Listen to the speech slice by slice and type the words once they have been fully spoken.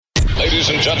ladies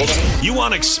and gentlemen. You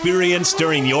want experience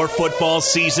during your football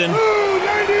season?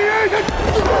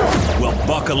 Well,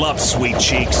 buckle up, sweet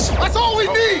cheeks. That's all we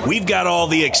need. We've got all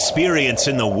the experience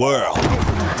in the world.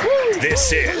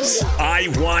 This is I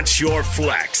Want Your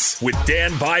Flex with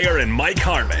Dan Beyer and Mike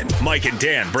Harmon. Mike and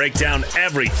Dan break down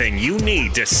everything you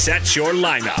need to set your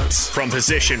lineups. From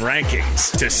position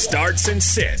rankings to starts and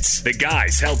sits, the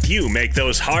guys help you make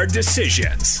those hard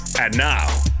decisions. And now,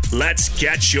 let's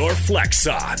get your flex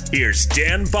on. Here's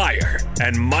Dan Beyer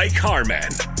and Mike Harmon.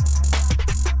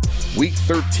 Week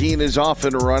 13 is off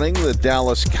and running. The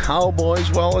Dallas Cowboys,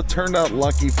 well, it turned out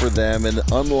lucky for them and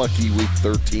unlucky Week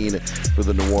 13 for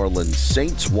the New Orleans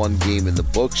Saints. One game in the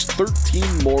books,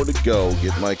 13 more to go.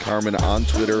 Get Mike Harmon on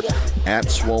Twitter at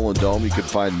Swollen Dome. You can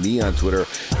find me on Twitter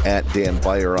at Dan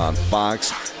Beyer on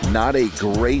Fox. Not a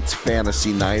great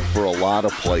fantasy night for a lot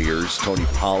of players. Tony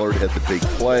Pollard had the big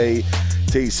play.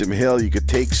 Taysom Hill, you could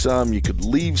take some, you could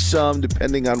leave some,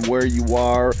 depending on where you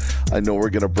are. I know we're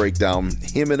going to break down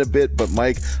him in a bit, but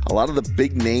Mike, a lot of the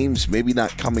big names maybe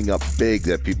not coming up big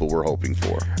that people were hoping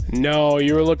for. No,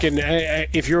 you were looking,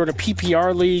 if you're in a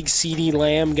PPR league, CeeDee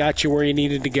Lamb got you where you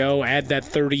needed to go. Add that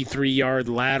 33-yard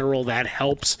lateral, that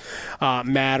helps,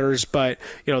 matters. But,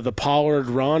 the Pollard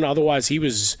run, otherwise he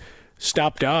was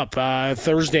stopped up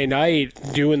Thursday night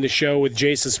doing the show with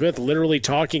Jason Smith, literally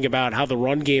talking about how the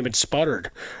run game had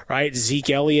sputtered, right? Zeke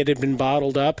Elliott had been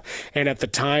bottled up, and at the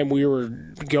time we were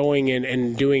going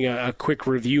and doing a quick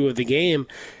review of the game,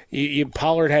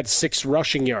 Pollard had 6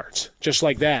 rushing yards, just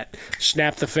like that.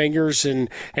 Snap the fingers, and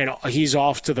he's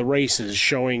off to the races,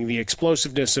 showing the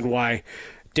explosiveness and why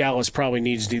Dallas probably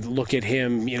needs to look at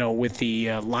him, with the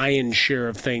lion's share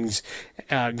of things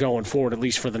going forward, at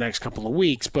least for the next couple of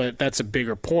weeks. But that's a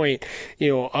bigger point.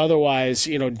 Otherwise,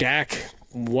 Dak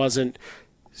wasn't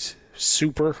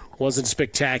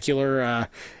spectacular.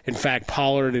 In fact,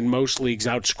 Pollard in most leagues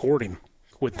outscored him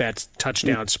with that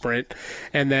touchdown sprint.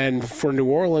 And then for New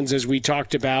Orleans, as we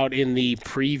talked about in the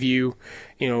preview,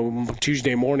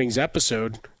 Tuesday morning's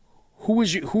episode, who are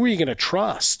you going to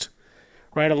trust?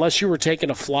 Right, unless you were taking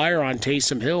a flyer on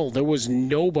Taysom Hill, there was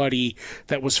nobody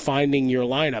that was finding your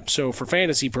lineup. So for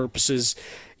fantasy purposes,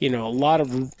 a lot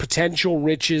of potential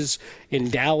riches in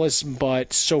Dallas,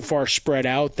 but so far spread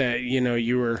out that,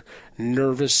 you were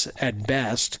nervous at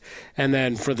best. And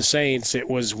then for the Saints, it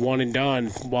was one and done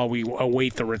while we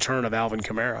await the return of Alvin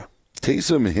Kamara.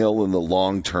 Taysom Hill in the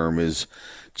long term is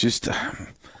just...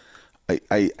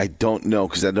 I don't know,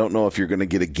 because I don't know if you're going to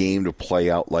get a game to play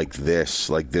out like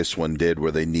this one did,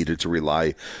 where they needed to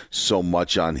rely so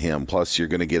much on him. Plus, you're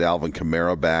going to get Alvin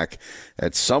Kamara back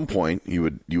at some point.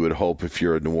 You would hope, if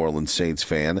you're a New Orleans Saints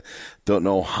fan. Don't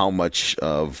know how much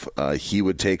of he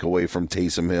would take away from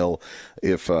Taysom Hill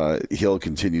if Hill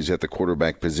continues at the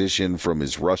quarterback position from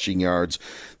his rushing yards.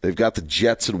 They've got the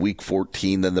Jets in Week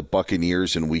 14, then the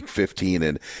Buccaneers in Week 15,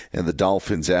 and the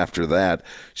Dolphins after that.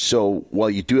 So while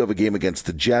you do have a game against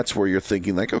the Jets where you're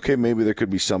thinking, okay, maybe there could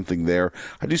be something there,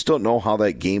 I just don't know how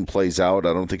that game plays out.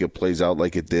 I don't think it plays out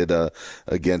like it did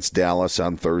against Dallas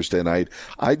on Thursday night.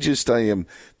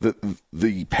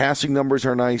 The passing numbers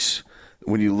are nice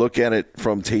when you look at it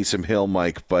from Taysom Hill,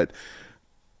 Mike, but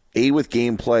A, with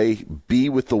gameplay, B,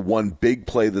 with the one big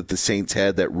play that the Saints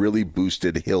had that really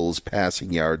boosted Hill's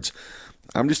passing yards.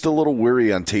 I'm just a little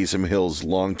weary on Taysom Hill's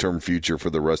long-term future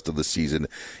for the rest of the season,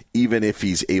 even if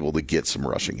he's able to get some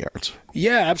rushing yards.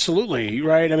 Yeah, absolutely,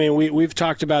 right? I mean, we've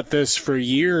talked about this for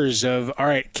years of, all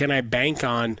right, can I bank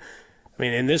on,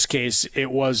 in this case, it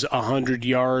was 100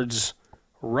 yards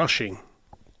rushing,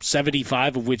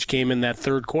 75 of which came in that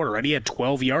third quarter, right? He had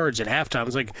 12 yards at halftime. I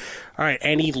was like, all right,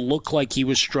 and he looked like he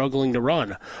was struggling to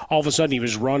run. All of a sudden, he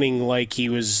was running like he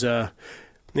was,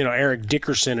 Eric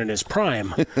Dickerson in his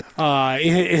prime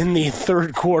in the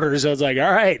third quarter. So I was like,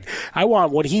 all right, I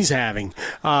want what he's having.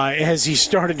 As he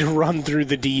started to run through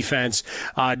the defense,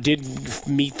 did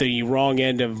meet the wrong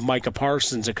end of Micah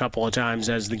Parsons a couple of times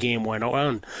as the game went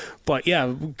on. But,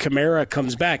 yeah, Kamara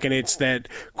comes back, and it's that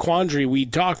quandary we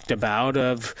talked about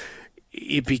of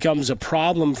it becomes a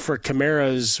problem for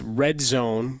Kamara's red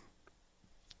zone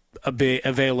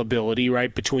availability,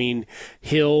 right, between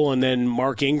Hill and then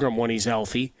Mark Ingram when he's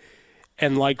healthy.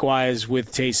 And likewise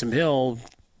with Taysom Hill,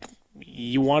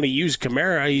 you want to use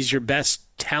Kamara. He's your best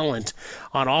talent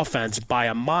on offense by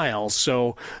a mile.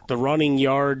 So the running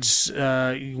yards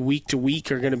week to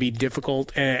week are going to be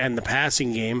difficult, and the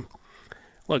passing game.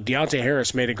 Look, Deontay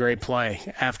Harris made a great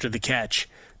play after the catch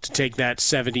to take that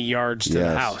 70 yards to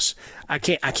the house. I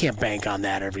can't bank on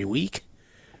that every week.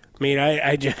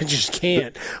 I just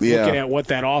can't. Looking at what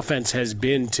that offense has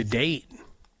been to date.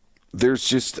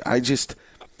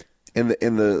 And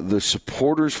the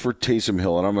supporters for Taysom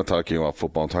Hill, and I'm not talking about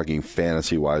football, I'm talking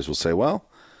fantasy-wise, will say, well,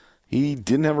 he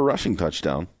didn't have a rushing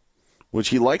touchdown, which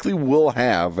he likely will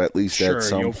have at least at some point.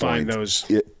 Sure, you'll find those.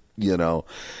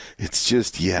 It's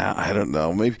just, I don't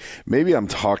know. Maybe I'm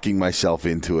talking myself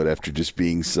into it after just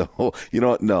being so. You know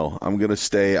what? No, I'm going to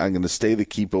stay. I'm going to stay the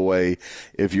keep away.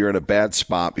 If you're in a bad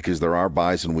spot because there are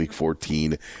buys in Week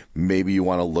 14, maybe you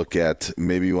want to look at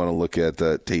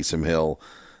Taysom Hill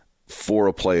for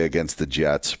a play against the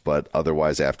Jets, but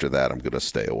otherwise after that, I'm going to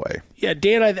stay away. Yeah,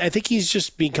 Dan, I think he's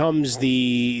just becomes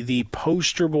the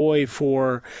poster boy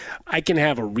for I can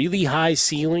have a really high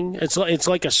ceiling. It's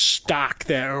like a stock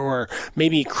or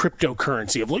maybe a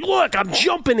cryptocurrency of like, look, I'm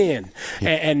jumping in,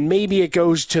 and maybe it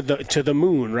goes to the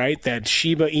moon, right? That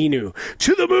Shiba Inu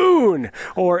to the moon,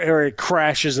 or it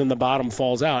crashes and the bottom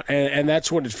falls out, and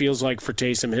that's what it feels like for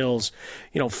Taysom Hill's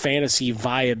fantasy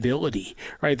viability,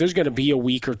 right? There's going to be a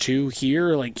week or two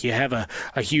here, like you have a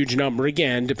huge number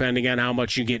again, depending on how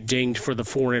much you get dinged for the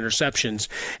 4 interceptions.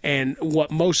 And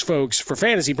what most folks, for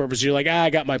fantasy purposes, you're like, I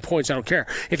got my points, I don't care.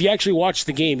 If you actually watched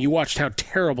the game, you watched how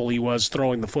terrible he was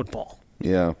throwing the football.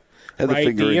 Yeah.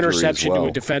 Right? The interception to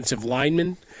a defensive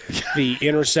lineman, the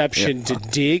interception to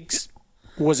Diggs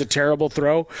was a terrible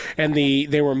throw, and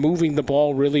they were moving the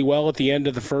ball really well at the end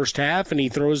of the first half, and he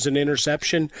throws an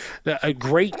interception, a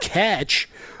great catch,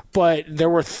 but there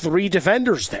were 3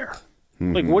 defenders there.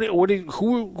 Mm-hmm. Like,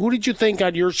 who did you think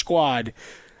on your squad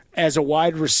as a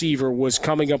wide receiver was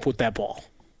coming up with that ball?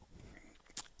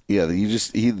 Yeah,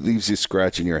 he leaves you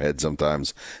scratching your head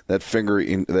sometimes. That finger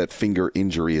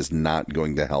injury is not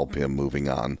going to help him moving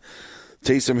on.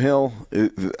 Taysom Hill,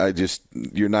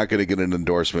 you're not going to get an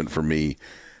endorsement from me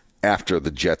after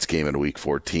the Jets game in Week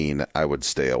 14. I would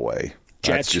stay away.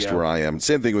 That's just where I am.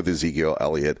 Same thing with Ezekiel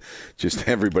Elliott. Just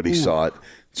everybody saw it.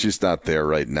 It's just not there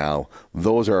right now.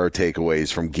 Those are our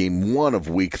takeaways from Game 1 of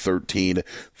Week 13.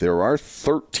 There are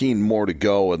 13 more to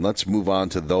go, and let's move on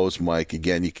to those, Mike.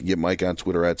 Again, you can get Mike on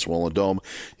Twitter at Swollen Dome.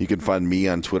 You can find me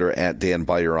on Twitter at Dan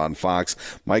Beyer on Fox.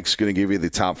 Mike's going to give you the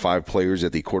top 5 players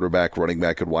at the quarterback, running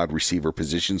back, and wide receiver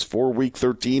positions for Week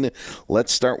 13.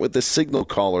 Let's start with the signal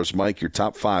callers. Mike, your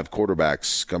top 5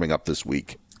 quarterbacks coming up this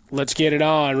week. Let's get it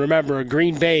on. Remember,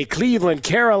 Green Bay, Cleveland,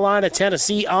 Carolina,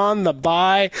 Tennessee on the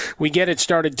bye. We get it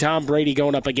started. Tom Brady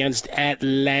going up against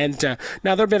Atlanta.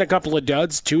 Now, there have been a couple of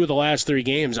duds, 2 of the last 3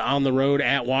 games on the road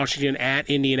at Washington, at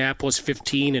Indianapolis,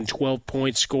 15 and 12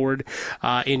 points scored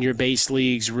in your base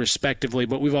leagues, respectively.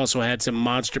 But we've also had some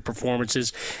monster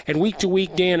performances. And week to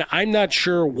week, Dan, I'm not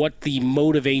sure what the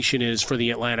motivation is for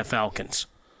the Atlanta Falcons.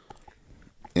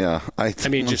 Yeah. I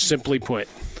mean, just simply put.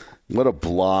 What a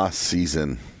blah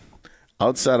season.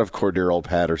 Outside of Cordero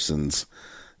Patterson's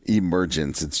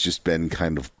emergence, it's just been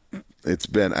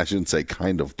I shouldn't say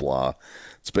kind of blah.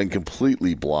 It's been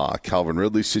completely blah. Calvin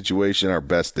Ridley's situation, our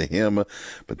best to him,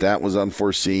 but that was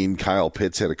unforeseen. Kyle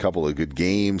Pitts had a couple of good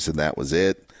games, and that was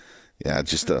it. Yeah,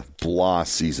 just a blah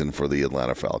season for the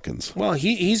Atlanta Falcons. Well,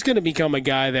 he's going to become a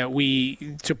guy that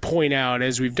to point out,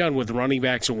 as we've done with running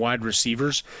backs and wide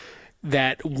receivers,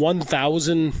 that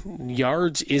 1,000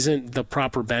 yards isn't the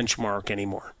proper benchmark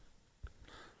anymore.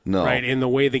 No. Right, in the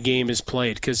way the game is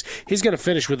played, because he's going to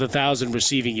finish with 1,000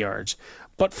 receiving yards.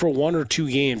 But for 1 or 2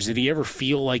 games, did he ever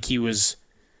feel like he was,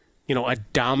 a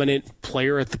dominant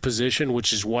player at the position,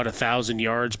 which is what 1,000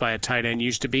 yards by a tight end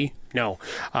used to be? No,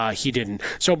 he didn't.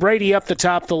 So Brady up the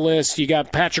top of the list. You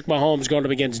got Patrick Mahomes going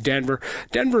up against Denver.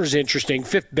 Denver's interesting,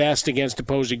 5th best against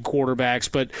opposing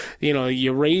quarterbacks, but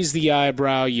you raise the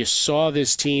eyebrow. You saw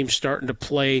this team starting to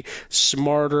play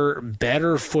smarter,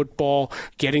 better football,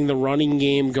 getting the running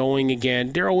game going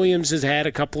again. Darrell Williams has had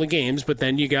a couple of games, but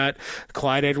then you got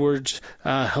Clyde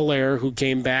Edwards-Helaire, who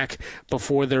came back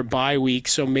before their bye week.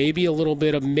 So maybe a little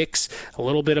bit of mix, a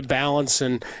little bit of balance,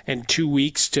 and 2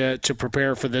 weeks to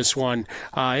prepare for this one.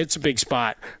 It's a big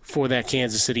spot for that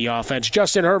Kansas City offense.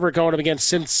 Justin Herbert going up against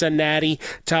Cincinnati,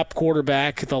 top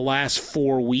quarterback the last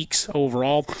 4 weeks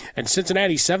overall. And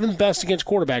Cincinnati, 7th best against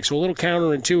quarterbacks, so a little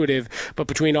counterintuitive. But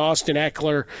between Austin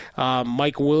Eckler,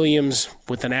 Mike Williams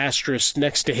with an asterisk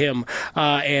next to him,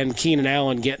 and Keenan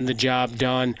Allen getting the job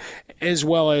done, as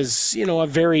well as, a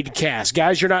varied cast.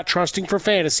 Guys you're not trusting for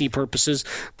fantasy purposes,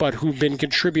 but who've been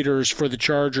contributors for the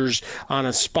Chargers on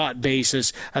a spot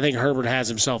basis. I think Herbert has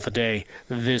himself a day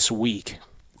this week.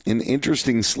 An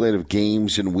interesting slate of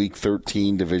games in Week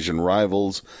 13, division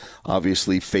rivals,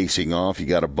 obviously facing off. You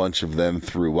got a bunch of them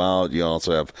throughout. You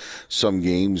also have some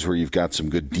games where you've got some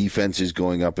good defenses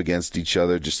going up against each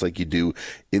other, just like you do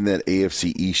in that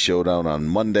AFC East showdown on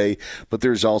Monday. But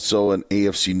there's also an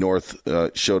AFC North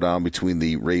showdown between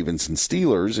the Ravens and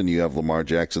Steelers, and you have Lamar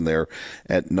Jackson there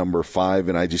at number 5.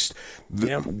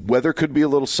 And weather could be a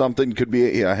little something, could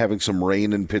be having some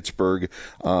rain in Pittsburgh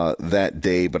that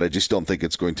day, but I just don't think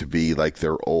it's going to be like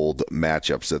their old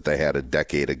matchups that they had a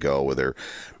decade ago where they're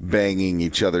banging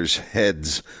each other's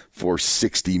heads for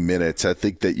 60 minutes. I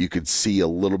think that you could see a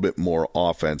little bit more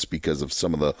offense because of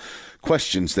some of the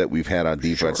questions that we've had on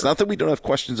defense. Sure. Not that we don't have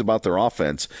questions about their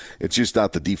offense. It's just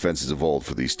not the defenses of old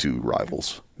for these two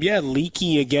rivals. Yeah,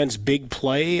 leaky against big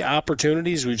play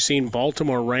opportunities. We've seen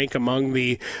Baltimore rank among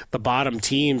the bottom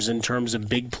teams in terms of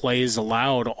big plays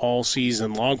allowed all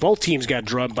season long. Both teams got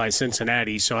drubbed by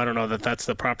Cincinnati, so I don't know that that's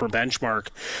the proper benchmark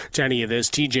to any of this.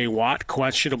 TJ Watt,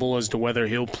 questionable as to whether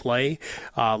he'll play.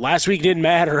 Last week didn't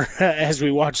matter as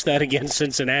we watched that against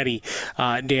Cincinnati,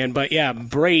 Dan. But yeah,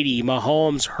 Brady,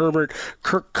 Mahomes, Herbert,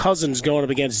 Kirk Cousins going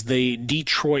up against the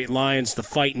Detroit Lions, the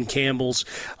fighting Campbells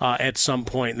at some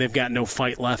point. They've got no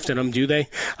fight left in them, do they?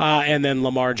 And then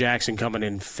Lamar Jackson coming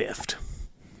in 5th.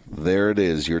 There it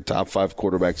is, your top 5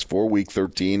 quarterbacks for Week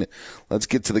 13. Let's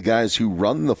get to the guys who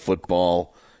run the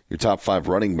football, your top 5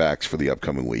 running backs for the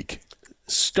upcoming week.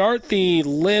 Start the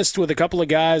list with a couple of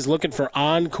guys looking for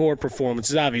encore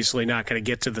performances. Obviously not going to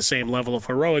get to the same level of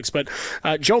heroics, but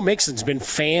Joe Mixon's been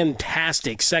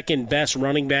fantastic. Second best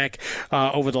running back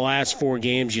over the last 4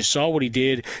 games. You saw what he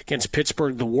did against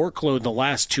Pittsburgh. The workload the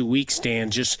last 2 weeks,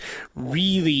 Dan, just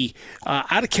really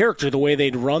out of character the way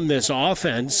they'd run this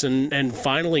offense, and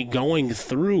finally going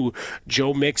through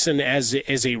Joe Mixon as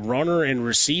a runner and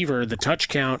receiver. The touch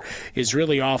count is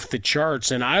really off the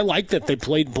charts, and I like that they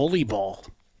played bully ball.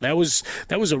 That was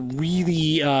a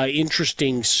really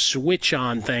interesting switch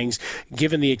on things,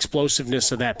 given the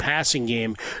explosiveness of that passing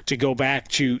game, to go back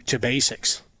to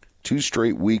basics. 2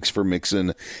 straight weeks for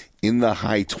Mixon in the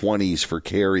high 20s for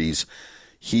carries.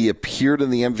 He appeared in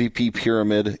the MVP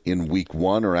pyramid in week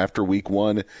 1 or after week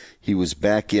 1. He was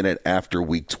back in it after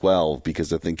week 12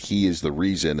 because I think he is the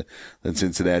reason that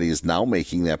Cincinnati is now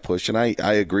making that push. And I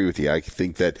agree with you. I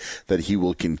think that he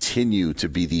will continue to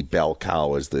be the bell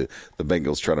cow as the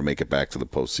Bengals try to make it back to the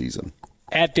postseason.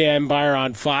 At Dan Byer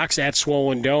on Fox, at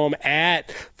Swollen Dome,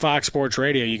 at Fox Sports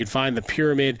Radio. You can find the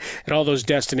pyramid at all those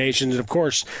destinations. And, of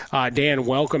course, Dan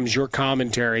welcomes your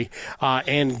commentary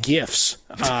and gifts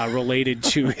related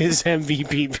to his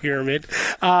MVP pyramid.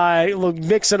 Look,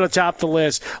 Mixon atop the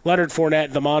list. Leonard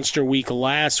Fournette, the monster week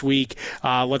last week.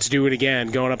 Let's do it again.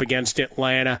 Going up against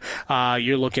Atlanta,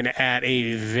 you're looking at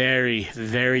a very,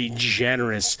 very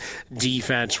generous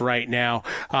defense right now.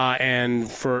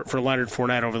 And for Leonard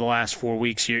Fournette over the last 4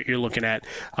 weeks, you're looking at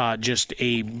just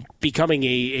becoming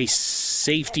a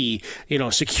safety,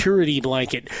 security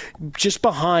blanket just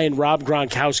behind Rob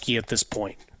Gronkowski at this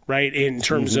point. Right, in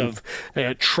terms of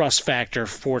trust factor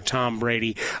for Tom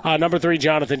Brady. Number 3,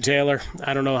 Jonathan Taylor.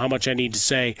 I don't know how much I need to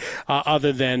say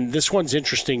other than this one's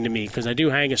interesting to me because I do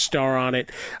hang a star on it.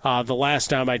 The last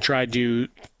time I tried to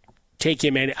take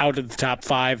him out of the top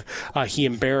 5, he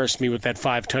embarrassed me with that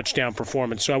 5-touchdown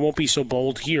performance. So I won't be so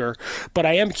bold here, but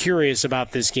I am curious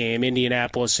about this game,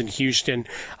 Indianapolis and Houston.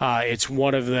 It's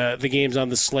one of the games on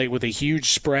the slate with a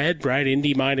huge spread, right?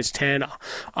 Indy -10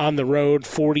 on the road,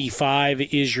 45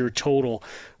 is your total.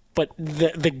 But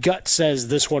the gut says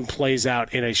this one plays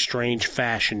out in a strange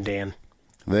fashion, Dan.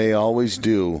 They always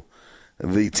do.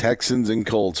 The Texans and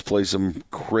Colts play some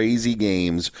crazy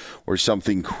games where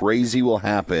something crazy will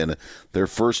happen. Their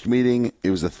first meeting,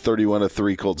 it was a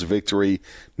 31-3 Colts victory.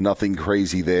 Nothing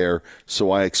crazy there.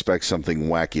 So I expect something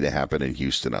wacky to happen in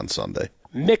Houston on Sunday.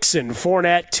 Mixon,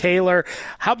 Fournette, Taylor.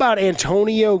 How about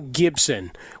Antonio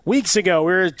Gibson? Weeks ago,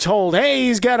 we were told, hey,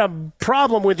 he's got a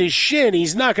problem with his shin.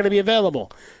 He's not going to be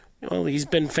available. Well, he's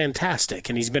been fantastic,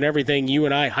 and he's been everything you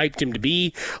and I hyped him to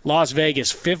be. Las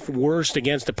Vegas, 5th worst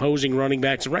against opposing running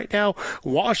backs. Right now,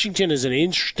 Washington is an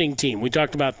interesting team. We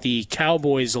talked about the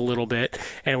Cowboys a little bit,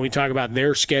 and we talk about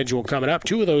their schedule coming up.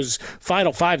 2 of those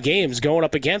final 5 games going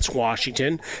up against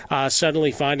Washington,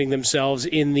 suddenly finding themselves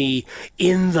in the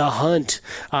hunt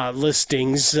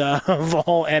listings of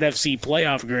all NFC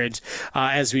playoff grids,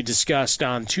 as we discussed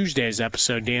on Tuesday's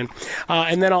episode, Dan.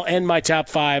 And then I'll end my top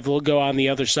 5. We'll go on the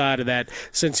other side of that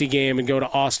Cincy game and go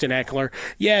to Austin Eckler.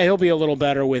 Yeah, he'll be a little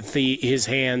better with his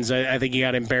hands. I think he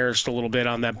got embarrassed a little bit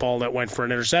on that ball that went for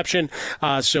an interception.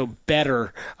 So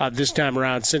better this time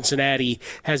around. Cincinnati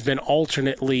has been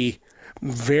alternately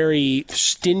very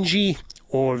stingy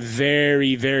or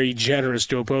very, very generous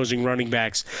to opposing running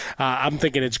backs. I'm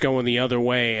thinking it's going the other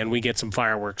way, and we get some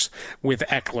fireworks with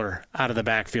Eckler out of the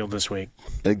backfield this week.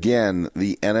 Again,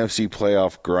 the NFC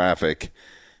playoff graphic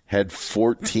had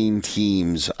 14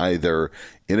 teams either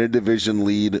in a division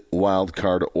lead, wild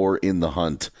card, or in the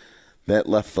hunt. That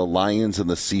left the Lions and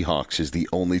the Seahawks as the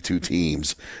only two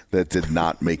teams that did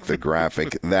not make the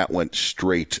graphic. That went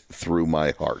straight through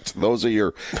my heart. Those are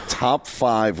your top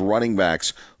 5 running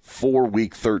backs for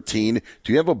Week 13.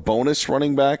 Do you have a bonus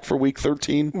running back for Week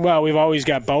 13? Well, we've always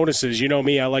got bonuses. You know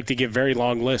me, I like to give very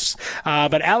long lists.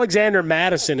 But Alexander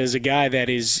Madison is a guy that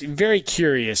is very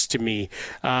curious to me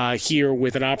here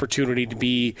with an opportunity to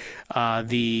be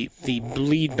the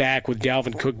lead back with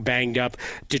Dalvin Cook banged up.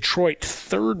 Detroit,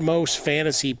 third most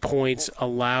fantasy points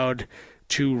allowed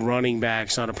to running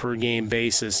backs on a per-game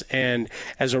basis. And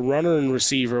as a runner and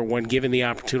receiver, when given the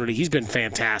opportunity, he's been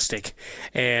fantastic.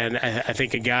 And I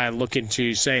think a guy looking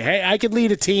to say, hey, I could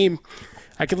lead a team.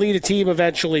 I could lead a team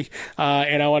eventually,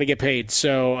 and I want to get paid.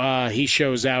 So he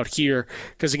shows out here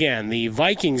because, again, the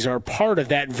Vikings are part of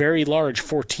that very large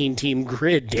 14-team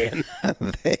grid, Dan.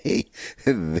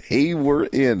 They were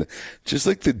in, just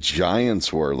like the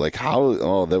Giants were. Like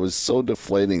that was so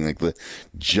deflating. Like the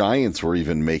Giants were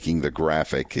even making the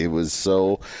graphic. It was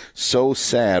so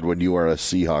sad when you are a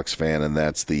Seahawks fan, and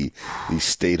that's the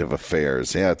state of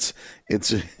affairs. Yeah,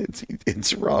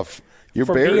 it's rough. Your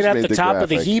for Bears being at made the top graphic. of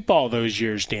the heap all those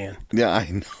years, Dan. Yeah,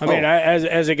 I know. I mean,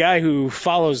 as a guy who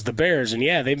follows the Bears, and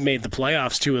yeah, they've made the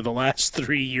playoffs 2 of the last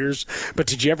 3 years, but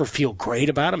did you ever feel great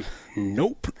about them?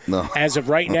 Nope. No. As of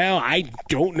right now, I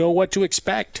don't know what to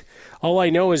expect. All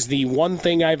I know is the one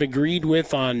thing I've agreed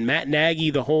with on Matt Nagy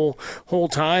the whole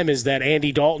time is that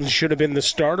Andy Dalton should have been the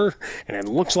starter, and it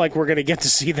looks like we're going to get to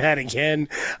see that again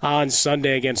on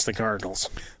Sunday against the Cardinals.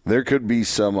 There could be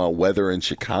some weather in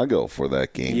Chicago for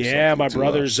that game. Yeah, my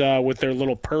brothers with their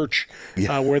little perch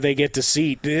where they get to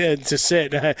sit.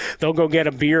 They'll go get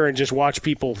a beer and just watch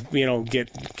people,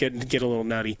 get a little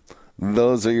nutty.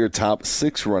 Those are your top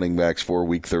 6 running backs for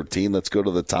Week 13. Let's go to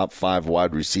the top 5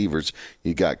 wide receivers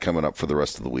you got coming up for the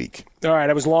rest of the week. All right,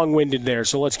 I was long-winded there,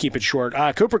 so let's keep it short.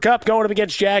 Cooper Kupp going up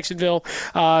against Jacksonville.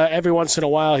 Every once in a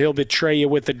while, he'll betray you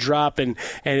with a drop, and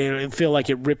it'll feel like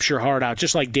it rips your heart out,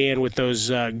 just like Dan with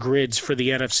those grids for the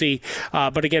NFC.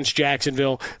 But against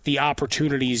Jacksonville, the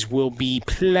opportunities will be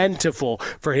plentiful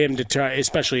for him to try,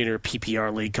 especially in your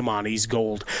PPR league. Come on, he's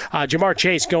gold. Jamar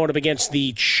Chase going up against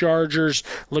the Chargers,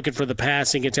 looking for the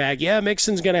passing attack. Yeah,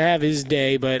 Mixon's going to have his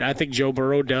day, but I think Joe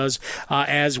Burrow does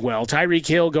as well. Tyreek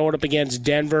Hill going up against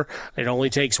Denver. It only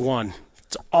takes one.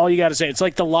 That's all you got to say. It's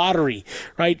like the lottery,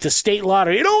 right? The state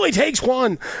lottery. It only takes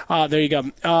one. There you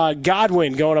go.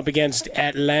 Godwin going up against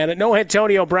Atlanta. No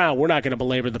Antonio Brown. We're not going to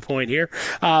belabor the point here.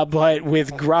 But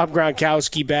with Rob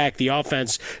Gronkowski back, the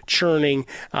offense churning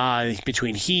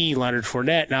between Leonard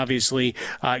Fournette, and obviously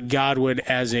Godwin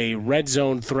as a red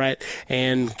zone threat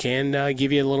and can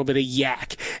give you a little bit of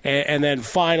yak. And then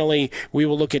finally, we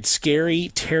will look at scary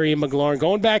Terry McLaurin.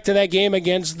 Going back to that game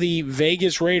against the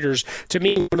Vegas Raiders, to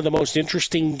me, one of the most interesting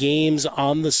games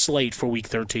on the slate for Week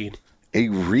 13. A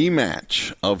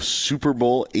rematch of Super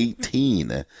Bowl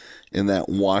 18 in that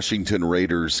Washington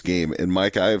Raiders game. And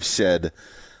Mike, I have said,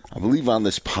 I believe on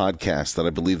this podcast, that I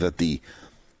believe that the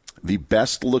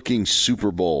best looking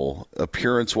Super Bowl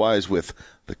appearance-wise, with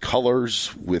the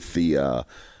colors, with the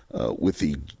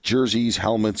jerseys,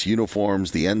 helmets, uniforms,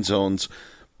 the end zones,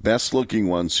 best looking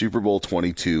one, Super Bowl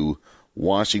 22,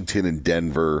 Washington and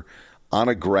Denver, on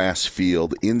a grass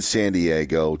field in San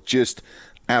Diego, just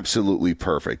absolutely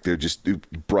perfect. They're just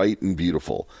bright and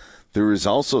beautiful. There is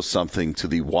also something to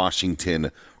the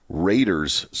Washington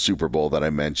Raiders Super Bowl that I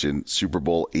mentioned, Super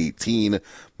Bowl 18,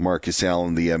 Marcus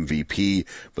Allen, the MVP.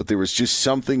 But there was just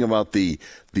something about the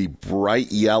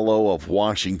bright yellow of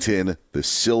Washington, the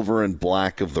silver and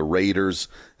black of the Raiders.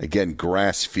 Again,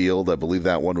 grass field. I believe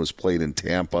that one was played in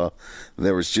Tampa.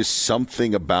 There was just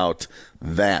something about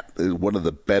that, one of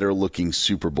the better-looking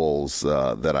Super Bowls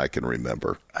that I can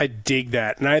remember. I dig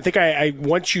that. And I think I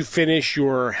once you finish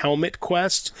your helmet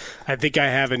quest, I think I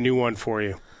have a new one for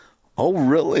you. Oh,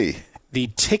 really? The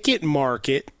ticket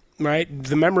market, right?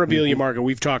 The memorabilia market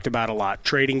we've talked about a lot.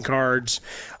 Trading cards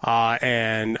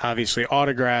and obviously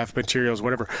autograph materials,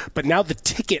 whatever. But now the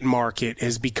ticket market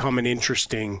has become an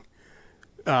interesting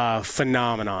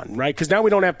phenomenon, right? Because now we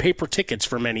don't have paper tickets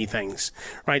for many things,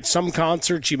 right? Some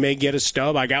concerts you may get a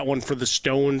stub. I got one for the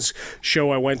Stones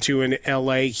show I went to in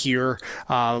L.A. here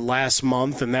last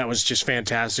month, and that was just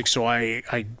fantastic. So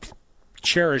I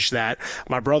cherish that.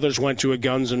 My brothers went to a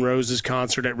Guns N' Roses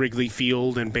concert at Wrigley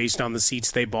Field, and based on the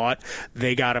seats they bought,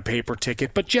 they got a paper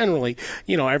ticket. But generally,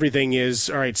 everything is,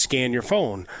 all right, scan your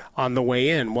phone on the way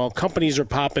in. Well, companies are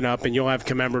popping up, and you'll have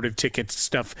commemorative ticket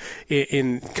stuff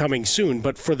in coming soon.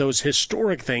 But for those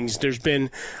historic things, there's been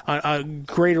a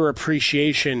greater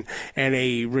appreciation and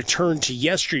a return to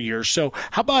yesteryear. So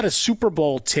how about a Super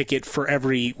Bowl ticket for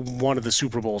every one of the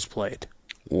Super Bowls played?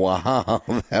 Wow,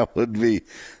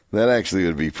 that actually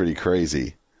would be pretty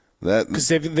crazy. Because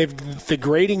the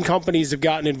grading companies have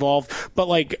gotten involved, but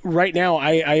like right now,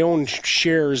 I own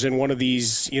shares in one of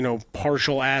these,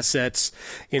 partial assets,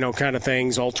 kind of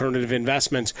things, alternative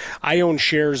investments. I own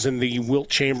shares in the Wilt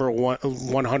Chamberlain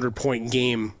 100-point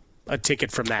game, a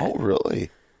ticket from that. Oh, really?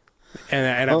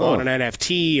 And I bought an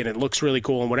NFT, and it looks really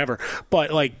cool and whatever. But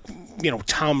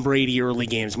Tom Brady early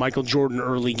games, Michael Jordan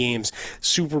early games,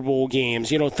 Super Bowl games,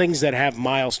 things that have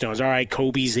milestones. All right,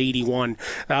 Kobe's 81.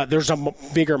 There's a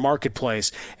bigger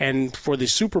marketplace. And for the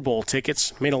Super Bowl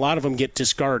tickets, a lot of them get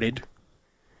discarded.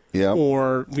 Yeah.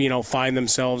 Or, find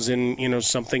themselves in,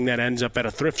 something that ends up at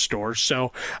a thrift store.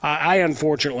 So I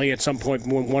unfortunately, at some point,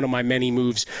 one of my many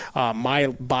moves, my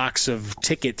box of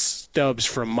ticket stubs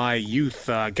from my youth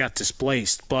got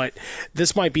displaced. But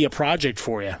this might be a project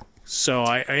for you. So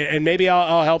and maybe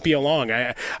I'll help you along.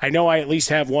 I know I at least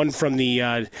have one from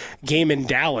the game in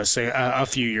Dallas a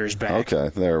few years back. Okay,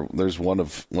 there's one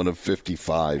of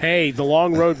 55. Hey, the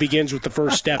long road begins with the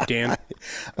first step, Dan.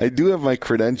 I do have my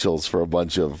credentials for a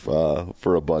bunch of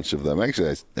them.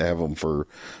 Actually, I have them for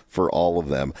all of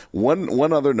them.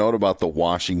 One other note about the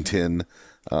Washington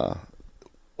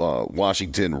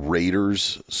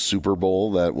Raiders Super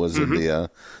Bowl that was in the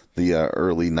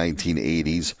early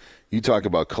 1980s. You talk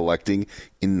about collecting.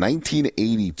 In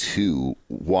 1982,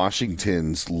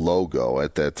 Washington's logo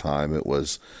at that time, it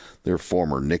was their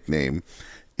former nickname,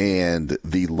 and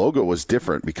the logo was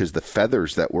different because the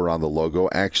feathers that were on the logo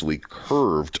actually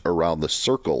curved around the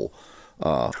circle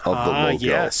of the logo,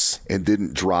 yes, and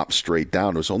didn't drop straight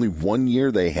down. It was only 1 year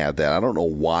they had that. I don't know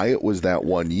why it was that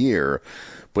 1 year,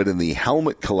 but in the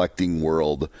helmet collecting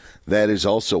world, that is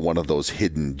also one of those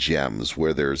hidden gems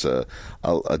where there's a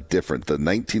different, the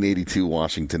 1982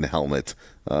 Washington helmet,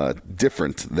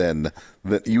 different than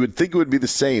that. You would think it would be the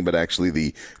same, but actually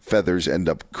the feathers end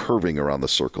up curving around the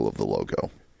circle of the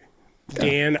logo.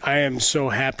 Dan, I am so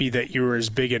happy that you're as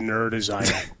big a nerd as I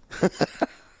am.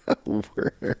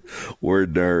 We're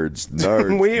nerds.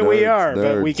 We are,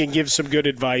 nerds. But we can give some good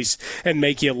advice and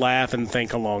make you laugh and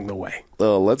think along the way.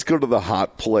 Let's go to the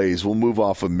hot plays. We'll move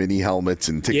off of mini helmets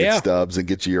and ticket stubs and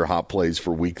get you your hot plays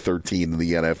for Week 13 in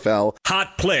the NFL.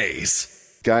 Hot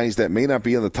plays. Guys that may not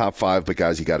be in the top 5, but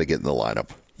guys you got to get in the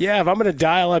lineup. Yeah, if I'm going to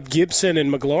dial up Gibson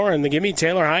and McLaurin, then give me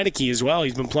Taylor Heineke as well.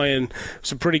 He's been playing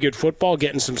some pretty good football,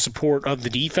 getting some support of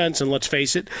the defense. And let's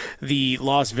face it, the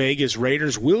Las Vegas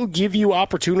Raiders will give you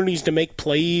opportunities to make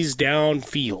plays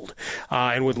downfield.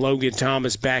 And with Logan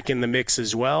Thomas back in the mix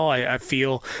as well, I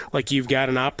feel like you've got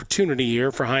an opportunity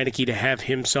here for Heineke to have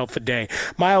himself a day.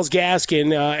 Myles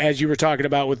Gaskin, as you were talking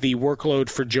about with the workload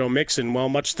for Joe Mixon, well,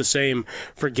 much the same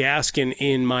for Gaskin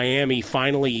in Miami,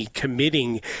 finally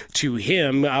committing to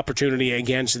him. Opportunity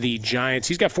against the Giants.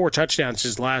 He's got 4 touchdowns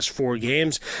his last 4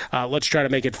 games. Let's try to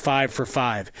make it 5 for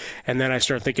 5. And then I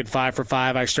start thinking 5 for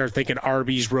 5. I start thinking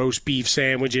Arby's roast beef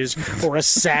sandwiches or a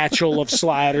satchel of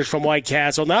sliders from White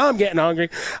Castle. Now I'm getting hungry.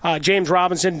 James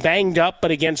Robinson banged up,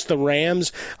 but against the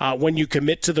Rams, when you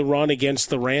commit to the run against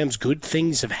the Rams, good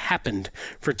things have happened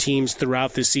for teams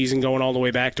throughout this season, going all the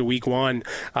way back to Week 1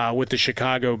 with the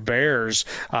Chicago Bears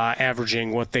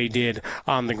averaging what they did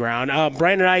on the ground.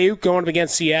 Brandon Ayuk going up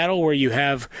against Seattle, where you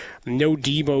have no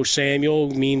Deebo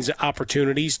Samuel, means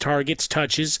opportunities, targets,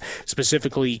 touches,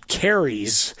 specifically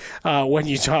carries when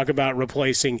you talk about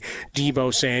replacing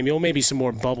Deebo Samuel. Maybe some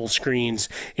more bubble screens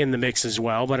in the mix as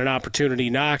well, but an opportunity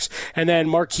knocks. And then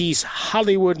Marquise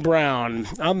Hollywood Brown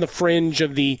on the fringe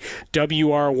of the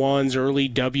WR1s, early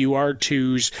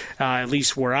WR2s, at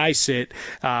least where I sit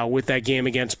with that game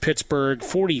against Pittsburgh.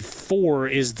 44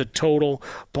 is the total.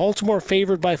 Baltimore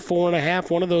favored by 4.5.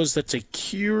 One of those that's a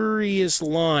curious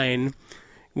line,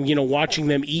 watching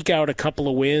them eke out a couple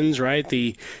of wins, right?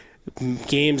 The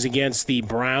games against the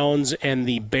Browns and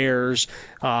the Bears,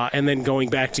 and then going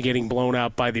back to getting blown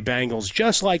out by the Bengals,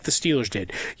 just like the Steelers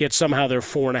did. Yet somehow they're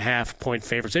 4.5-point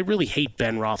favorites. They really hate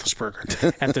Ben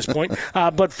Roethlisberger at this point.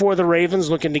 But for the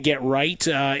Ravens, looking to get right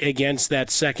against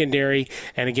that secondary,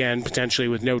 and again, potentially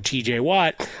with no T.J.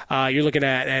 Watt, you're looking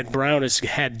at Brown has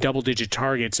had double-digit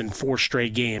targets in 4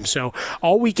 straight games. So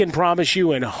all we can promise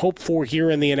you and hope for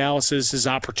here in the analysis is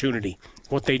opportunity.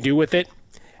 What they do with it,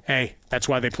 hey, that's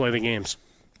why they play the games.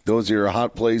 Those are your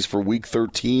hot plays for Week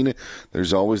 13.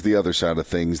 There's always the other side of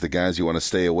things, the guys you want to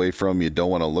stay away from, you don't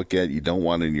want to look at, you don't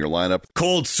want in your lineup.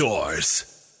 Cold sores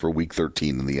for Week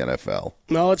 13 in the NFL.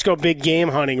 Well, let's go big game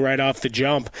hunting right off the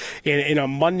jump in a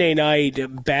Monday night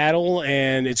battle,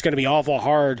 and it's going to be awful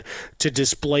hard to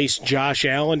displace Josh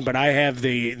Allen, but I have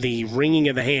the wringing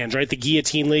of the hands, right? The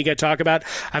guillotine league I talk about.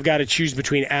 I've got to choose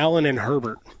between Allen and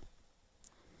Herbert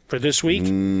for this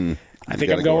week. I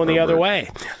think I'm going the other way.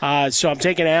 So I'm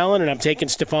taking Allen, and I'm taking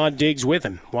Stephon Diggs with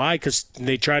him. Why? Because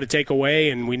they try to take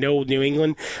away, and we know New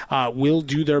England will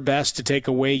do their best to take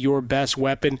away your best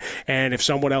weapon, and if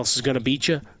someone else is going to beat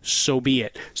you, so be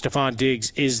it. Stephon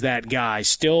Diggs is that guy.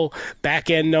 Still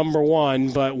back-end number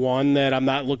one, but one that I'm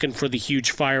not looking for the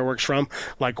huge fireworks from.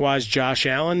 Likewise, Josh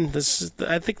Allen.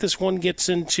 I think this one gets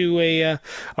into a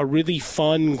really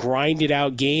fun,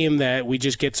 grinded-out game that we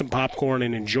just get some popcorn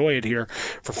and enjoy it here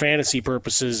for fantasy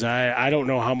purposes. I don't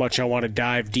know how much I want to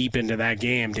dive deep into that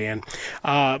game, Dan.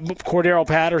 Cordero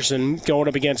Patterson going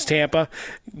up against Tampa,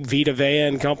 Vita Vea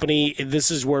and company.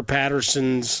 This is where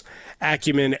Patterson's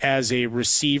acumen as a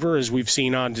receiver, as we've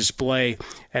seen on display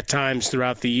at times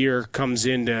throughout the year, comes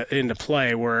into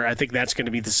play, where I think that's going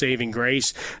to be the saving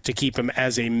grace to keep him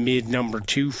as a mid number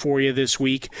 2 for you this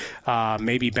week,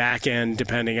 maybe back end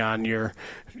depending on your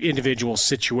individual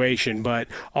situation, but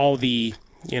all the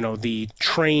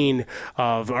train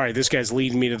of, all right, this guy's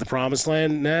leading me to the promised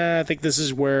land. I think this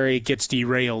is where it gets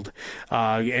derailed.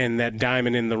 And that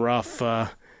diamond in the rough,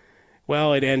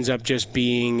 it ends up just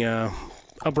being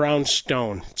a brown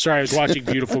stone. Sorry, I was watching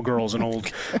Beautiful Girls, an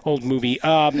old movie.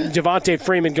 Devontae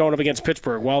Freeman going up against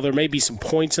Pittsburgh. While there may be some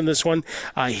points in this one,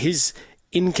 his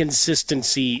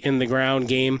inconsistency in the ground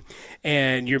game,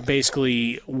 and you're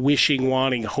basically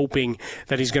wanting, hoping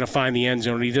that he's going to find the end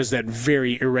zone. He does that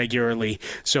very irregularly.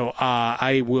 So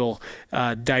I will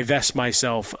divest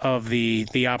myself of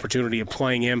the opportunity of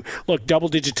playing him. Look,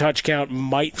 double-digit touch count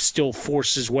might still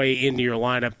force his way into your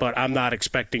lineup, but I'm not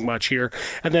expecting much here.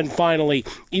 And then finally,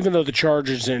 even though the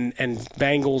Chargers and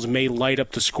Bengals may light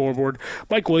up the scoreboard,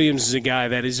 Mike Williams is a guy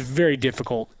that is very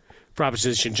difficult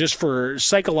proposition. Just for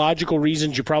psychological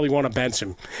reasons, you probably want to bench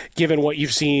him, given what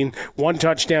you've seen. 1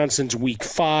 touchdown since week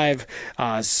 5,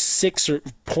 6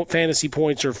 fantasy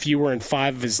points or fewer in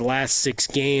 5 of his last 6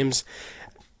 games.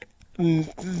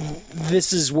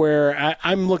 This is where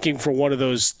I'm looking for one of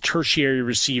those tertiary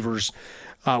receivers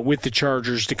with the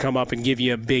Chargers to come up and give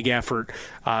you a big effort,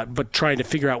 but trying to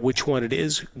figure out which one it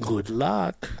is. Good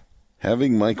luck.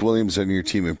 Having Mike Williams on your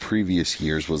team in previous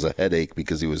years was a headache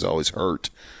because he was always hurt.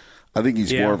 I think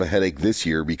he's more of a headache this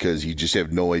year because you just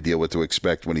have no idea what to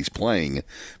expect when he's playing,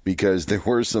 because there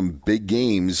were some big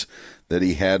games that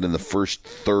he had in the first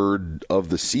third of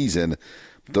the season.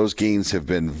 Those games have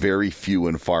been very few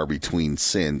and far between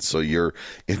since. So it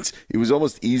was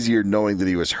almost easier knowing that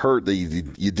he was hurt, that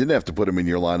you didn't have to put him in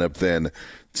your lineup than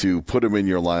to put him in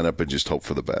your lineup and just hope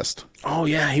for the best. Oh,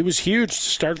 yeah, he was huge to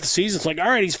start the season. It's like, all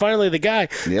right, he's finally the guy,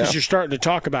 because you're starting to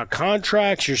talk about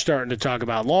contracts, you're starting to talk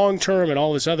about long-term and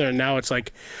all this other, and now it's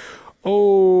like,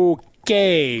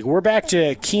 okay, we're back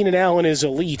to Keenan Allen is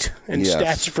elite and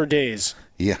stats for days.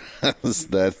 Yes,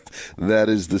 that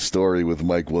is the story with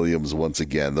Mike Williams once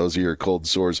again. Those are your cold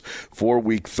sores for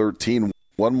Week 13.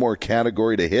 One more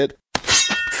category to hit.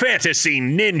 Fantasy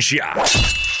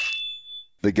Ninja.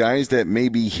 The guys that may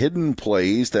be hidden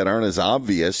plays that aren't as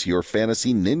obvious, your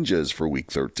fantasy ninjas for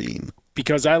Week 13.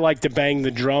 Because I like to bang the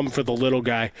drum for the little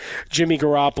guy, Jimmy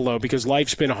Garoppolo, because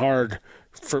life's been hard.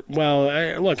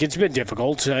 Look, it's been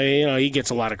difficult. He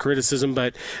gets a lot of criticism,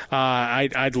 but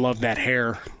I'd love that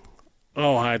hair.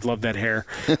 Oh, I'd love that hair.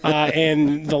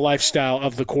 And the lifestyle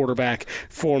of the quarterback,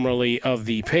 formerly of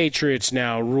the Patriots,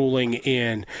 now ruling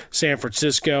in San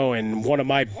Francisco. And one of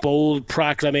my bold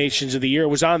proclamations of the year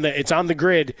was it's on the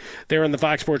grid there in the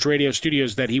Fox Sports Radio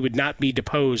studios that he would not be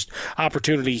deposed.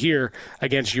 Opportunity here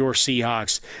against your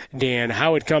Seahawks. Dan,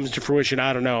 how it comes to fruition,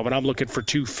 I don't know, but I'm looking for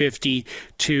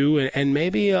 252 and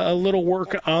maybe a little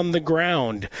work on the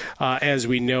ground. As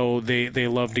we know, they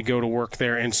love to go to work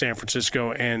there in San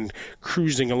Francisco and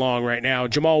cruising along right now.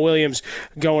 Jamal Williams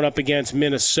going up against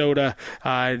Minnesota,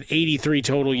 83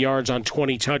 total yards on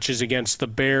 20 touches against the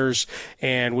Bears,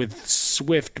 and with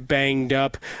Swift banged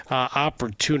up,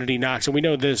 opportunity knocks. And we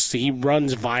know this, he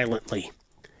runs violently.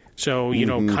 So,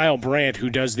 Kyle Brandt, who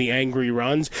does the angry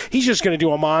runs, he's just going to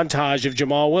do a montage of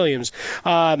Jamal Williams.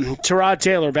 Tyrod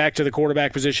Taylor back to the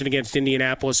quarterback position against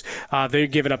Indianapolis. They're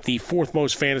giving up the fourth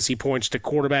most fantasy points to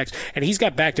quarterbacks, and he's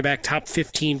got back-to-back top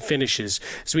 15 finishes.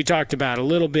 So we talked about a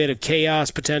little bit of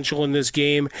chaos potential in this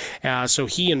game. So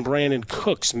he and Brandon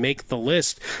Cooks make the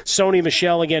list. Sony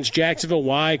Michel against Jacksonville.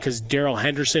 Why? Because Darrell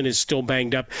Henderson is still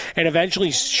banged up. And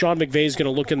eventually Sean McVay is going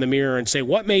to look in the mirror and say,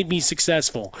 what made me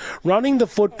successful? Running the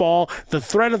football, the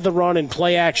threat of the run, and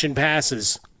play-action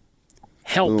passes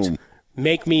helped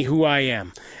make me who I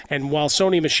am. And while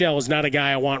Sony Michel is not a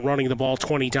guy I want running the ball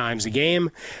 20 times a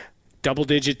game,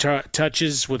 double-digit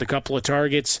touches with a couple of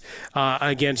targets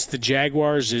against the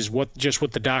Jaguars is what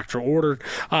the doctor ordered.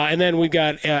 And then we've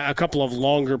got a couple of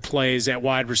longer plays at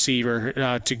wide receiver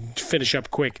to finish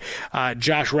up quick.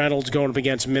 Josh Reynolds going up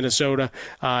against Minnesota.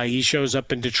 He shows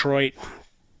up in Detroit.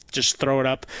 Just throw it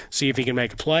up, see if he can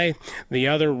make a play. The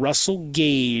other, Russell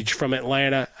Gage from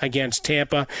Atlanta against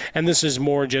Tampa. And this is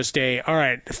more just all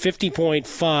right,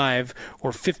 50.5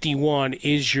 or 51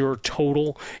 is your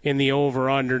total in the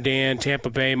over-under, Dan. Tampa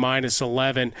Bay minus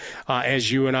 11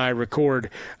 as you and I record.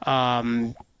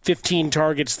 15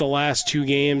 targets the last two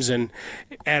games, and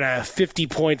at a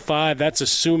 50.5, that's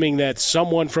assuming that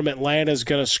someone from Atlanta is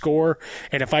going to score.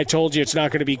 And if I told you it's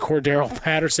not going to be Cordero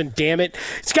Patterson, damn it,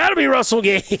 it's got to be Russell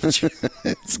Gage.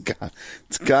 it's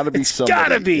got to be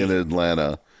somebody in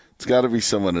Atlanta. It's got to be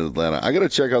someone in Atlanta. I got to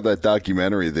check out that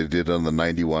documentary they did on the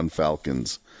 91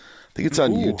 Falcons. I think it's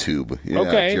on YouTube. Yeah,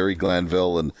 okay. Jerry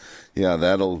Glanville, and yeah,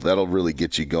 that'll really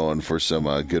get you going for some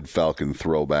good Falcon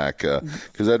throwback.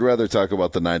 Because I'd rather talk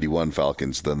about the 91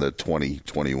 Falcons than the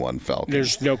 2021 Falcons.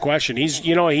 There's no question.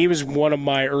 He was one of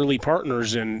my early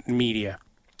partners in media.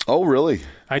 Oh, really?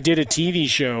 I did a TV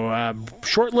show,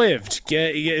 short-lived.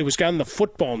 It was on the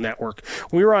Football Network.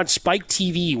 We were on Spike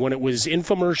TV when it was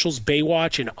infomercials,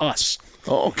 Baywatch, and Us.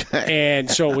 Oh, okay.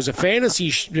 And so it was a fantasy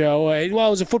show. Well, it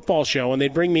was a football show, and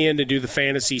they'd bring me in to do the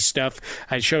fantasy stuff.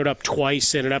 I showed up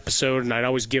twice in an episode, and I'd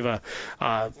always give a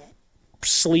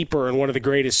sleeper, and one of the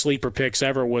greatest sleeper picks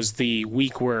ever was the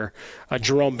week where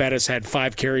Jerome Bettis had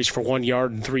 5 carries for 1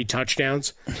 yard and 3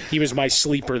 touchdowns. He was my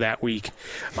sleeper that week.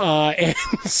 And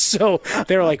so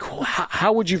they were like,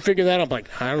 how would you figure that out? I'm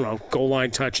like, I don't know, goal line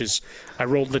touches. I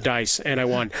rolled the dice, and I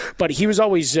won. But he was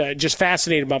always just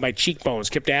fascinated by my cheekbones,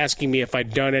 kept asking me if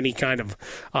I'd done any kind of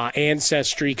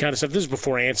ancestry kind of stuff. This is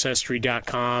before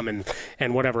Ancestry.com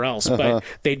and whatever else. But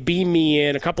they'd beam me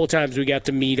in. A couple of times we got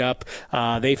to meet up.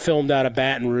 They filmed out of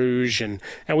Baton Rouge, and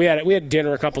we had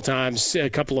dinner a couple times, a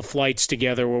couple of flights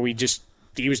together where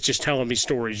he was just telling me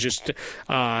stories, just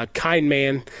kind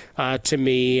man to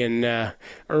me, and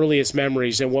earliest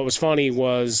memories. And what was funny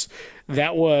was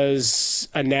that was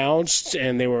announced,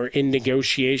 and they were in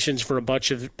negotiations for a bunch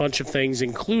of things,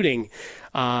 including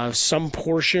some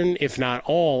portion, if not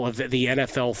all, of the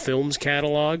NFL Films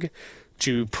catalog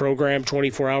to program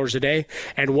 24 hours a day.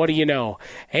 And what do you know?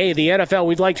 Hey, the NFL,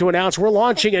 we'd like to announce we're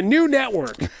launching a new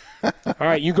network. All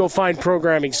right, you go find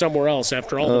programming somewhere else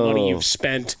after all the money you've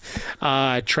spent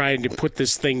trying to put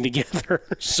this thing together.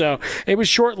 So it was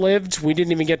short-lived. We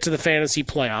didn't even get to the fantasy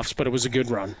playoffs, but it was a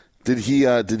good run. Did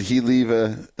he leave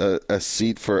a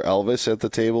seat for Elvis at the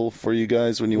table for you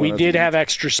guys when you went? We did have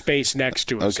extra space next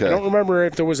to us. Okay. I don't remember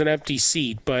if there was an empty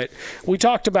seat, but we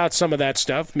talked about some of that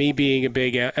stuff, me being a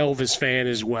big Elvis fan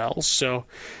as well. So,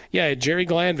 yeah, Jerry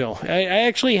Glanville. I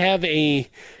actually have a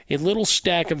little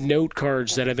stack of note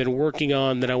cards that I've been working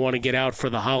on that I want to get out for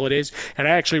the holidays, and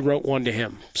I actually wrote one to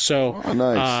him. So,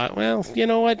 nice. Well, you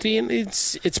know what, Dan?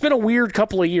 It's been a weird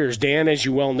couple of years, Dan, as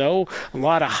you well know. A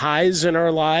lot of highs in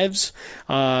our lives,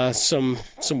 some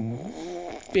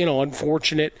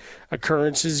unfortunate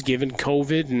occurrences given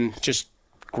COVID and just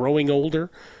growing older.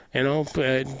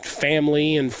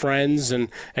 Family and friends, and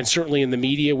certainly in the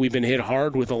media, we've been hit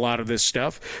hard with a lot of this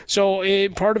stuff. So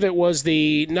part of it was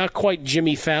the not quite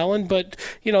Jimmy Fallon, but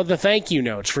the thank you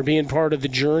notes for being part of the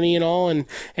journey and all, and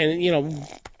I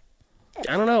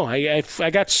don't know, I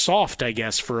got soft, I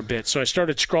guess, for a bit, so I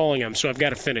started scrawling them. So I've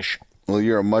got to finish. Well,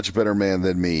 you're a much better man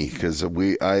than me because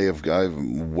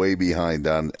I'm way behind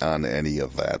on any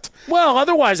of that. Well,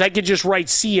 otherwise I could just write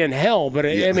 "See in Hell," but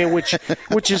I mean,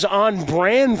 which is on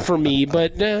brand for me.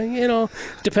 But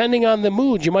depending on the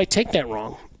mood, you might take that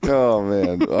wrong. Oh,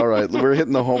 man. All right. We're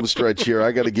hitting the home stretch here.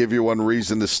 I got to give you one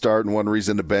reason to start and one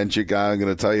reason to bench a guy. I'm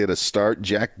going to tell you to start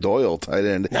Jack Doyle, tight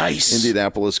end. Nice.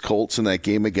 Indianapolis Colts in that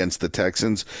game against the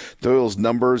Texans. Doyle's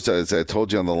numbers, as I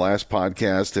told you on the last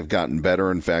podcast, have gotten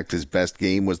better. In fact, his best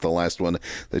game was the last one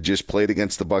that just played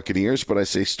against the Buccaneers. But I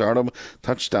say start him.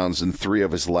 Touchdowns in 3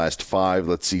 of his last 5.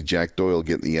 Let's see Jack Doyle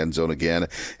get in the end zone again.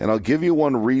 And I'll give you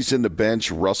one reason to bench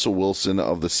Russell Wilson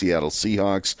of the Seattle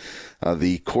Seahawks.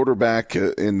 The quarterback,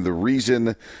 and the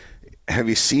reason, have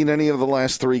you seen any of the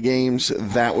last 3 games?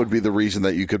 That would be the reason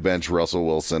that you could bench Russell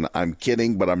Wilson. I'm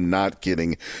kidding, but I'm not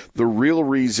kidding. The real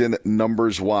reason,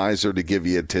 numbers-wise, or to give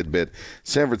you a tidbit,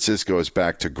 San Francisco is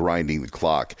back to grinding the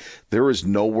clock. There is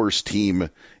no worse team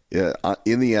in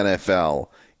the NFL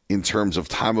in terms of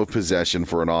time of possession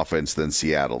for an offense than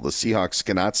Seattle. The Seahawks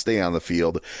cannot stay on the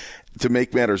field. To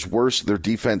make matters worse, their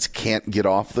defense can't get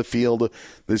off the field.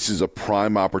 This is a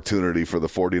prime opportunity for the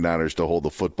 49ers to hold the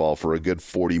football for a good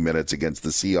 40 minutes against the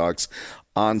Seahawks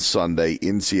on Sunday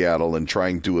in Seattle and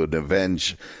trying to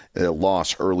avenge a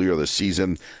loss earlier this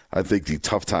season. I think the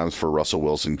tough times for Russell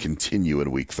Wilson continue in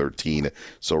Week 13.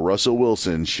 So Russell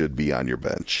Wilson should be on your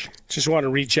bench. Just want to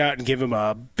reach out and give him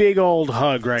a big old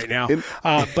hug right now.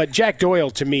 But Jack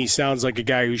Doyle, to me, sounds like a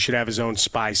guy who should have his own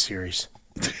spy series.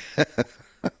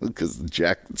 Because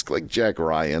it's like Jack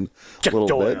Ryan Jack a little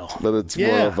Doyle. bit, but it's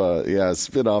more of a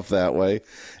spin-off that way.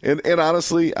 And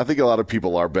honestly, I think a lot of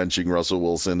people are benching Russell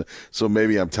Wilson, so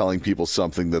maybe I'm telling people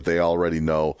something that they already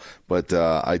know. But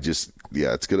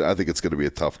it's good. I think it's going to be a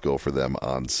tough go for them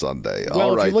on Sunday. Well,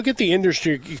 All right. if you look at the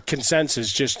industry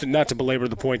consensus, just not to belabor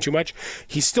the point too much,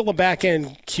 he's still a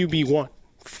back-end QB1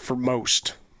 for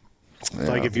most.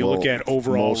 Like if you look at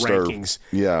overall rankings.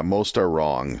 Most are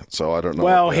wrong. So I don't know.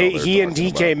 Well, he and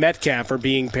DK Metcalf are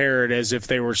being paired as if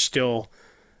they were still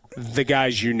the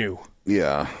guys you knew.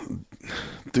 Yeah.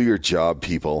 Do your job,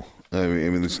 people. I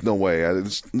mean there's no way.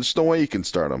 There's no way you can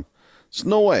start him. There's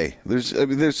no way.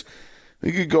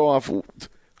 You could go off.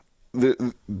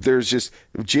 There's just,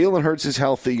 if Jalen Hurts is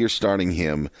healthy, you're starting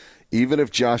him. Even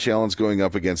if Josh Allen's going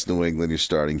up against New England, you're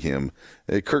starting him.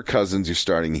 Kirk Cousins, you're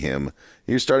starting him.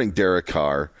 You're starting Derek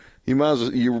Carr.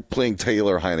 You're playing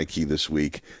Taylor Heineke this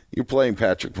week. You're playing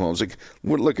Patrick Mahomes.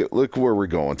 Look where we're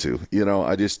going to.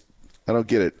 I don't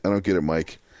get it. I don't get it,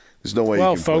 Mike. There's no way.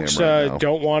 Well, you can folks play him right now.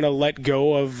 don't want to let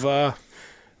go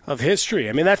of history.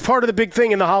 I mean, that's part of the big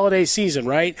thing in the holiday season,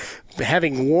 right?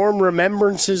 Having warm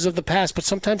remembrances of the past, but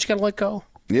sometimes you got to let go.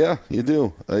 Yeah, you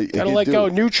do. Got to let go.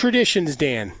 New traditions,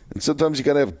 Dan. And sometimes you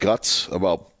got to have guts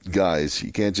about guys.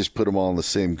 You can't just put them all in the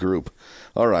same group.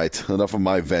 All right, enough of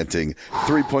my venting.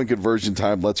 3-point conversion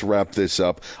time. Let's wrap this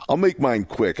up. I'll make mine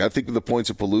quick. I think the points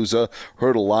of Palooza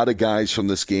heard a lot of guys from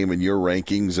this game in your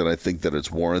rankings, and I think that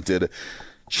it's warranted.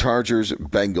 Chargers,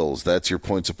 Bengals. That's your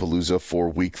points of Palooza for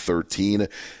Week 13.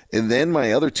 And then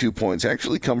my other 2 points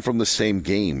actually come from the same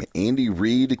game. Andy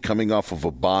Reid coming off of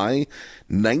a bye,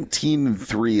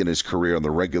 19-3 in his career in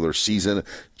the regular season.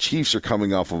 Chiefs are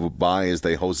coming off of a bye as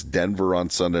they host Denver on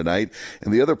Sunday night.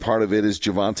 And the other part of it is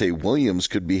Javonte Williams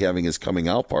could be having his coming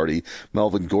out party.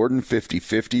 Melvin Gordon,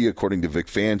 50-50, according to Vic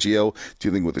Fangio,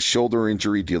 dealing with a shoulder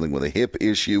injury, dealing with a hip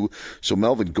issue. So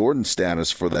Melvin Gordon's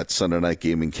status for that Sunday night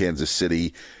game in Kansas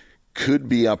City could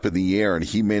be up in the air, and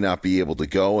he may not be able to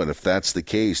go. And if that's the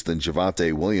case, then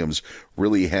Javonte Williams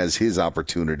really has his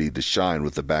opportunity to shine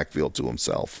with the backfield to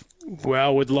himself.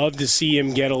 Well, would love to see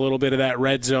him get a little bit of that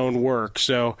red zone work.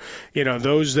 So,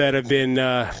 those that have been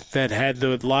that had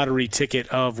the lottery ticket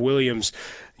of Williams,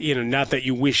 not that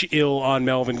you wish ill on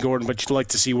Melvin Gordon, but you'd like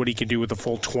to see what he can do with the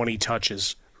full 20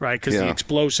 touches. Right, because the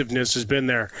explosiveness has been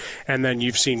there, and then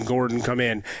you've seen Gordon come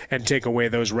in and take away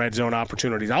those red zone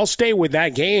opportunities. I'll stay with that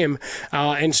game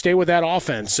and stay with that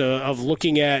offense of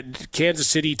looking at Kansas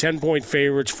City, 10-point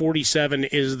favorites, 47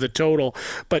 is the total.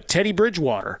 But Teddy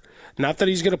Bridgewater, not that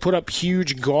he's going to put up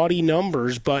huge, gaudy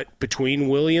numbers, but between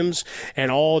Williams and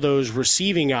all those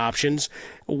receiving options,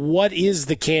 what is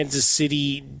the Kansas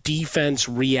City defense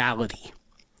reality?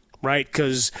 Right,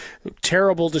 because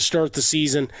terrible to start the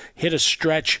season, hit a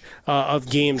stretch of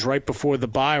games right before the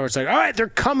bye where it's like, all right, they're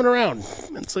coming around.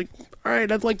 It's like, all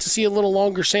right, I'd like to see a little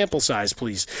longer sample size,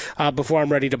 please, before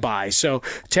I'm ready to buy. So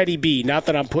Teddy B, not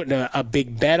that I'm putting a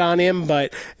big bet on him,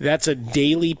 but that's a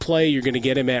daily play. You're going to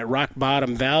get him at rock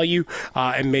bottom value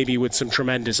and maybe with some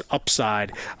tremendous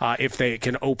upside if they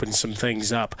can open some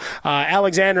things up.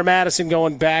 Alexander Madison,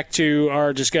 going back to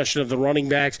our discussion of the running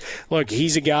backs. Look,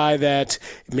 he's a guy that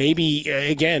maybe,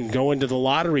 again, go into the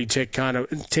lottery ticket kind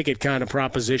of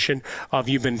proposition of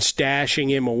you've been stashing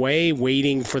him away,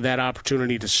 waiting for that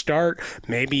opportunity to start. start.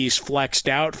 Maybe he's flexed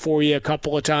out for you a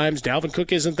couple of times. Dalvin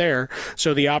Cook isn't there,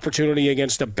 so the opportunity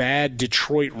against a bad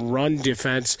Detroit run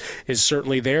defense is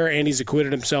certainly there, and he's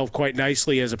acquitted himself quite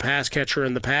nicely as a pass catcher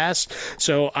in the past.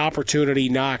 So opportunity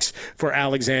knocks for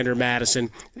Alexander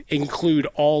Mattison. Include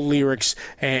all lyrics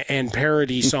and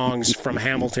parody songs from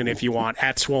Hamilton if you want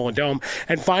at Swollen Dome.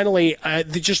 And finally,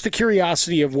 just the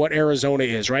curiosity of what Arizona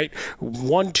is, right?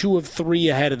 1-2 of 3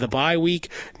 ahead of the bye week.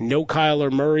 No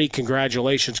Kyler Murray.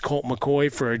 Congratulations, Colt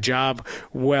McCoy, for a job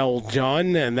well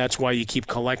done, and that's why you keep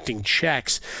collecting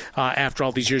checks after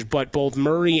all these years. But both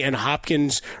Murray and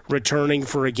Hopkins returning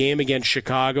for a game against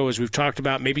Chicago, as we've talked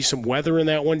about, maybe some weather in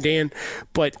that one, Dan,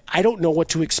 but I don't know what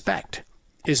to expect.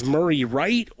 Is Murray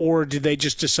right, or did they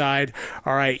just decide,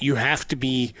 all right, you have to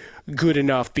be good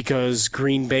enough because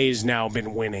Green Bay's now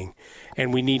been winning,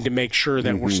 and we need to make sure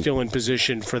that we're still in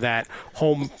position for that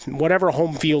whatever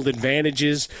home field advantage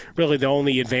is. Really, the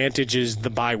only advantage is the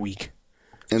bye week.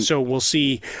 And so we'll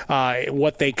see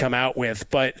what they come out with.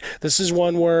 But this is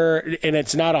one where, and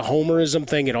it's not a homerism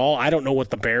thing at all, I don't know what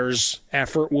the Bears'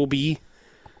 effort will be.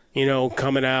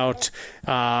 Coming out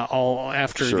all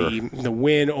after the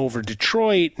win over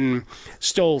Detroit and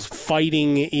still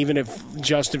fighting, even if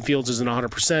Justin Fields isn't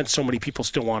 100%, so many people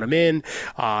still want him in.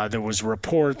 There was a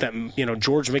report that,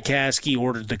 George McCaskey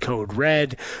ordered the code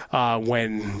red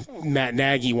when Matt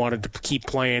Nagy wanted to keep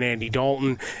playing Andy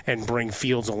Dalton and bring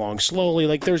Fields along slowly.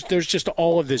 Like, there's just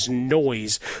all of this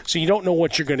noise, so you don't know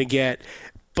what you're going to get.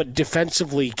 But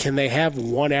defensively, can they have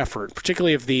one effort,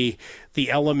 particularly if the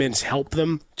elements help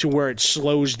them, to where it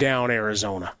slows down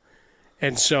Arizona?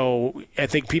 And so I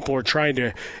think people are trying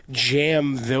to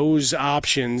jam those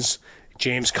options,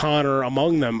 James Conner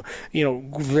among them,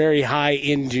 very high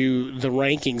into the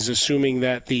rankings, assuming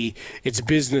that it's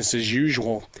business as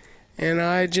usual. And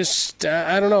I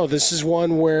don't know. This is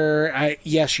one where,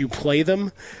 yes, you play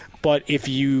them, but if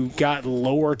you got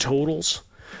lower totals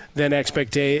than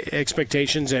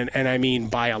expectations, and I mean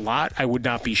by a lot, I would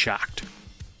not be shocked.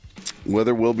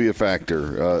 Weather will be a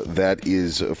factor. That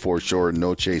is for sure.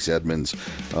 No Chase Edmonds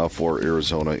for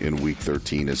Arizona in Week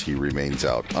 13 as he remains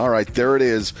out. All right, there it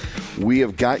is. We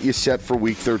have got you set for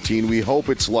Week 13. We hope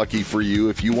it's lucky for you.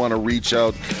 If you want to reach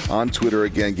out on Twitter,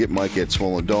 again, get Mike at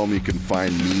Swollen Dome. You can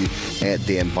find me at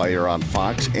Dan Beyer on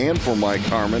Fox. And for Mike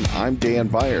Harmon, I'm Dan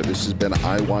Beyer. This has been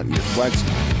I Want Your Flex.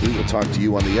 We will talk to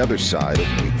you on the other side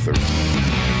of Week 13.